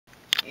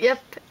Yep,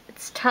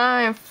 it's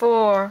time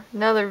for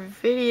another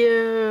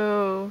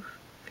video.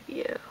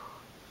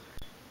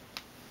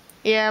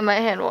 Yeah, my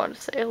hand wanted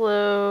to say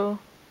hello.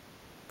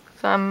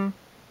 'Cause I'm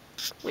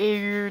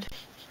weird.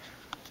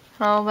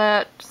 And all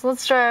that. So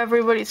let's try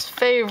everybody's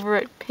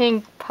favorite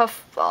pink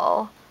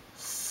puffball.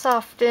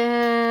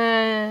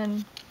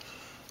 Soften.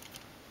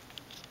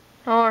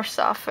 Or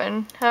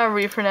soften.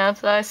 However you pronounce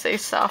it. I say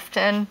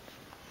soften.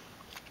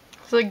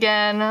 So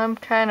again, I'm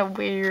kind of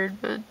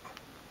weird, but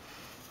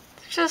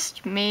it's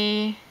just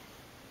me.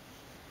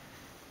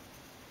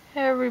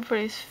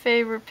 Everybody's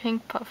favorite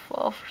pink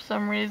puffball for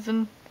some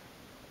reason.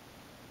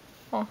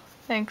 Oh,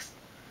 thanks.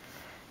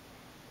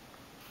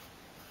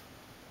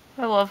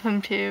 I love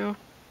him too.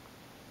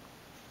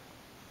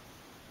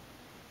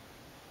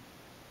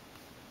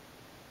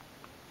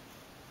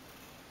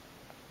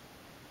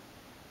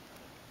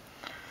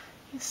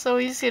 He's so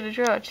easy to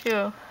draw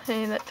too.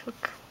 Hey, that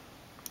took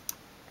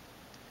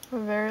a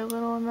very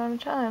little amount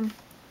of time.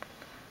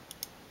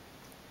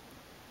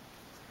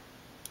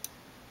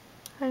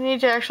 I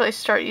need to actually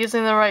start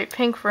using the right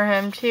pink for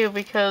him too,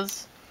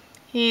 because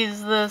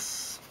he's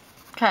this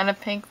kind of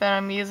pink that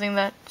I'm using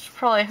that's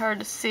probably hard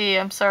to see.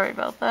 I'm sorry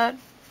about that.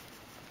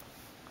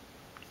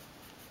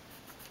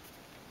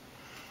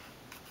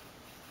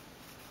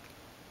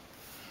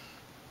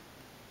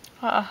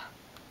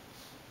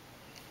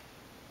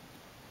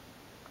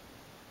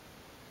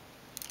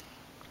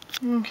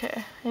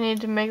 Okay, I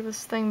need to make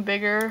this thing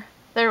bigger.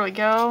 There we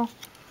go.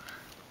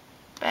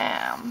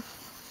 Bam.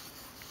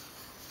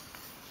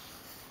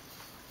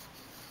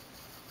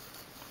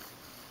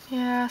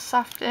 Yeah,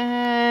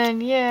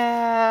 soften,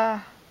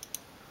 yeah.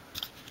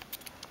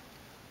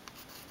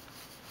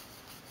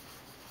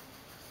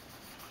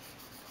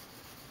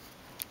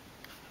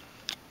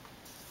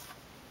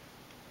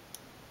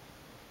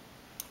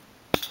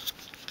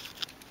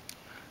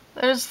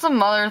 There's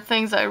some other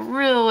things I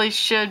really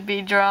should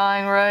be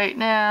drawing right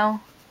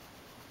now,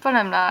 but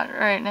I'm not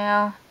right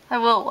now. I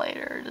will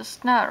later,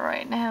 just not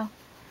right now.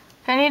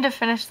 I need to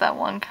finish that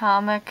one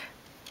comic.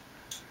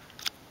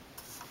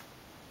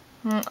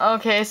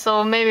 Okay,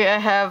 so maybe I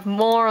have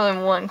more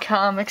than one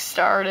comic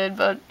started,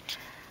 but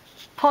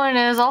point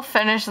is, I'll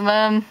finish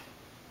them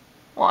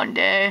one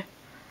day.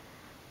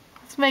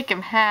 Let's make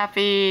him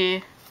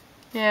happy.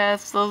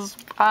 Yes, those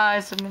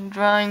eyes I've been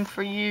drawing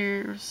for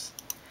years.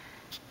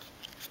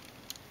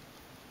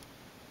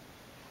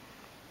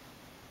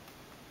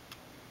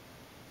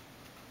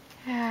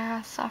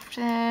 Yeah,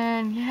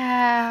 soften,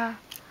 yeah.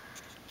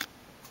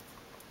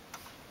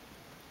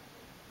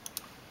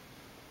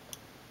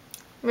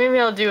 Maybe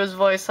I'll do his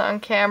voice on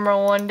camera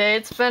one day.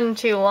 It's been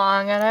too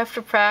long. I'd have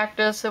to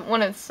practice. It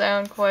wouldn't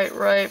sound quite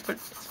right, but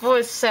his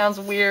voice sounds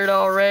weird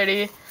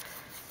already.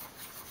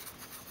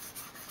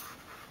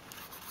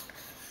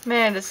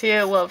 Man, does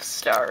he love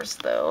stars,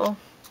 though.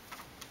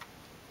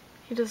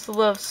 He just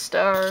loves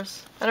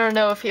stars. I don't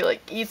know if he,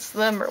 like, eats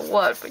them or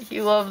what, but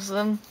he loves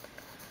them.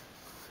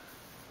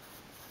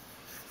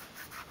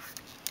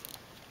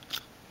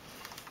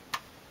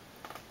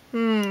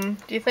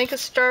 Do you think a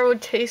star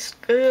would taste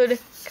good?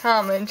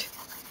 Comment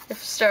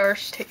if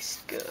stars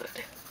taste good.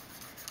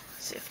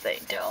 As if they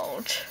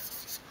don't.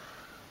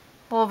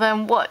 Well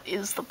then, what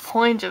is the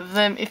point of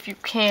them if you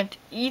can't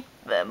eat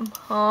them,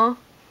 huh?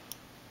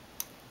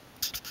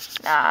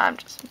 Nah, I'm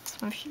just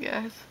messing with you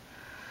guys.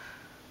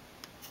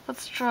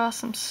 Let's draw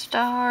some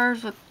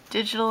stars with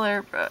digital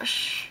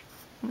airbrush.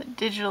 In the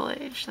digital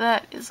age,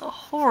 that is a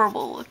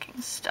horrible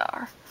looking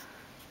star.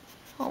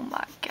 Oh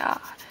my god.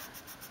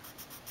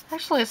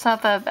 Actually, it's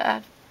not that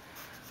bad.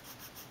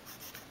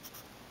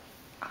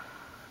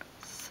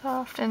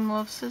 Soften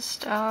loves his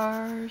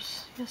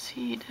stars. Yes,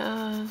 he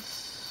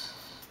does.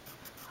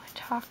 I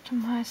talk to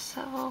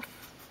myself.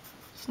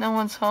 Because no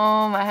one's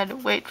home. I had to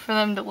wait for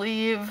them to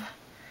leave.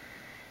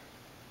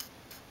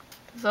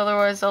 Because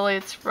otherwise,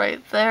 Elliot's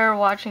right there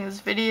watching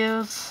his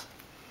videos.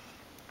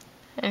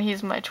 And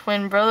he's my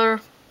twin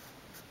brother.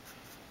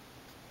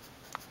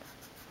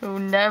 Who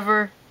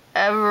never,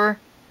 ever,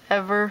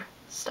 ever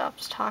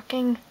stops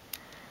talking.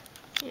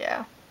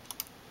 Yeah.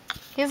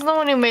 He's the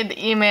one who made the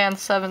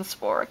eman7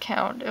 Spore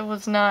account. It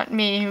was not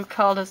me who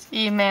called us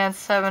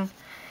eman7.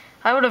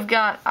 I would have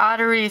got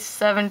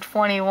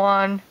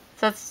Ottery721.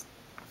 That's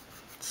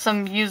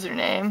some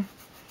username.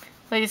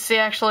 But you see,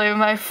 actually,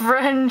 my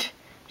friend,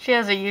 she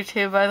has a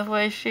YouTube, by the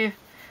way. She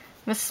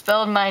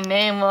misspelled my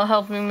name while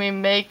helping me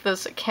make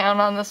this account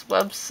on this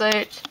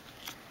website.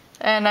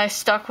 And I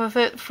stuck with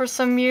it for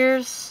some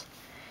years.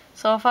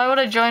 So if I would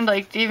have joined,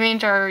 like,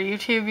 DeviantArt or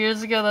YouTube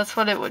years ago, that's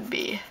what it would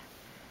be.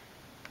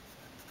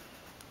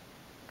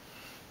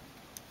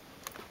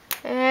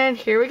 And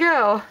here we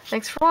go.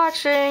 Thanks for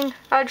watching.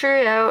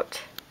 Audrey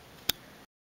out.